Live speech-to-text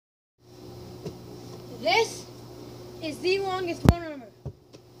This is the longest one armor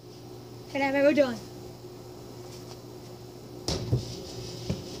that I've ever done.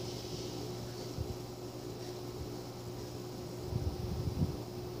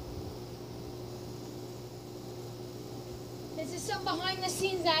 This is some behind the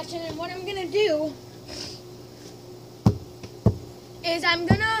scenes action, and what I'm gonna do is I'm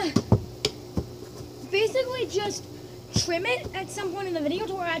gonna basically just trim it at some point in the video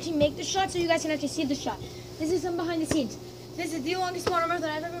to where I actually make the shot so you guys can actually see the shot. This is some behind the scenes. This is the longest one armor that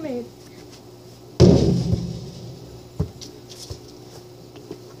I've ever made.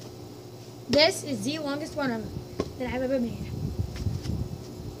 This is the longest one armor that I've ever made.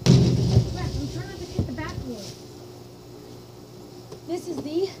 I'm trying not to hit the backboard. This is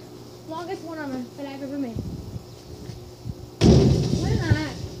the longest one armor that I've ever made. Where am I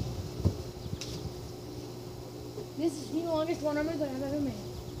at? This is the longest one armor that I've ever made.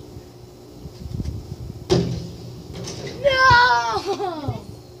 No!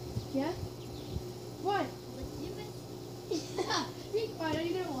 Yeah? What? Yeah. Be quiet. Are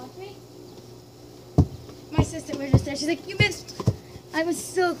you gonna watch me? My sister was just there. She's like, you missed. I was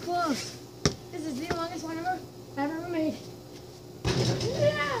so close. This is the longest one armor I've ever made.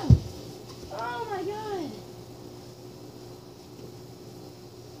 No! Oh my god.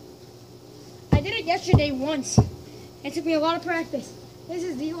 I did it yesterday once. It took me a lot of practice. This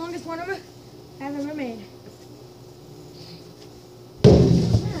is the longest one armor I've ever made.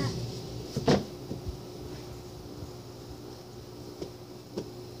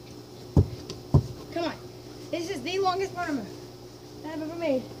 Come on. This is the longest one armor that I've ever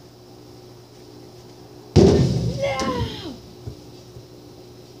made. No!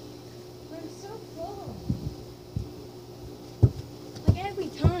 I'm so close. Like every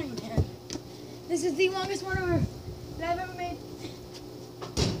time, man. This is the longest one armor that I've ever made.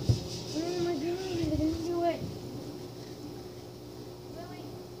 Oh my god, I didn't do it. Really?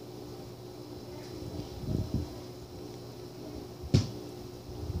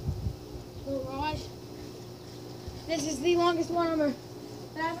 Garage. This is the longest one armor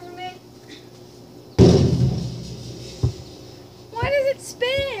that I've ever made. Why does it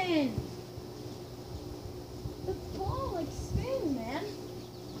spin? The ball like spins, man.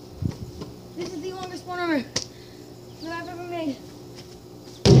 This is the longest one armor that I've ever made.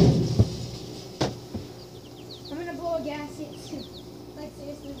 I'm gonna blow a gasket too. Like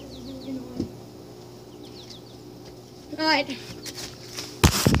seriously, this is really annoying. Alright.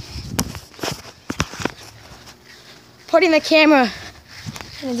 Putting the camera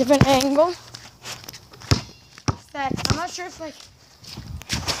in a different angle. That I'm not sure if like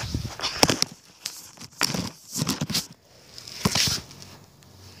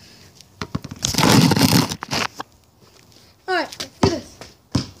alright, let's do this.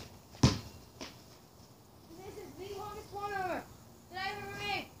 This is the longest one armor that I've ever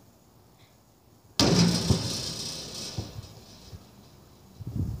made.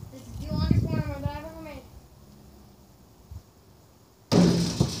 This is the longest one armor that I've ever made.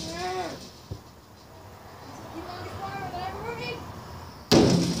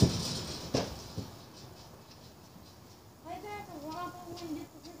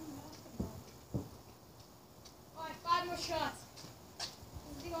 Alright, 5 more shots. This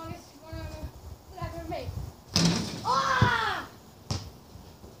is the longest one armor that I've ever made. Ah!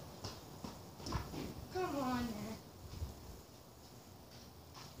 Come on, man.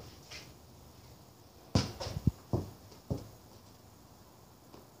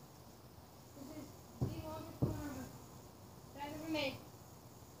 This is the longest one armor that I've ever made.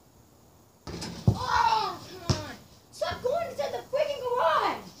 Oh, come on. Stop going inside the freaking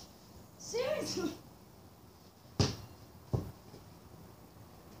garage. Seriously.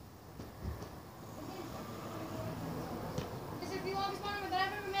 This is the longest one armor that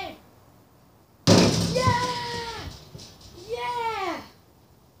I've ever made. Yeah! Yeah!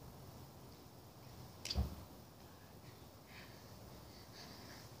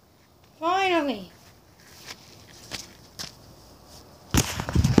 Finally.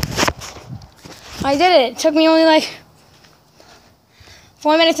 I did it. It took me only like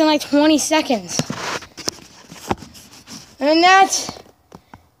 4 minutes and like 20 seconds. And that's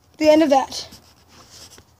the end of that.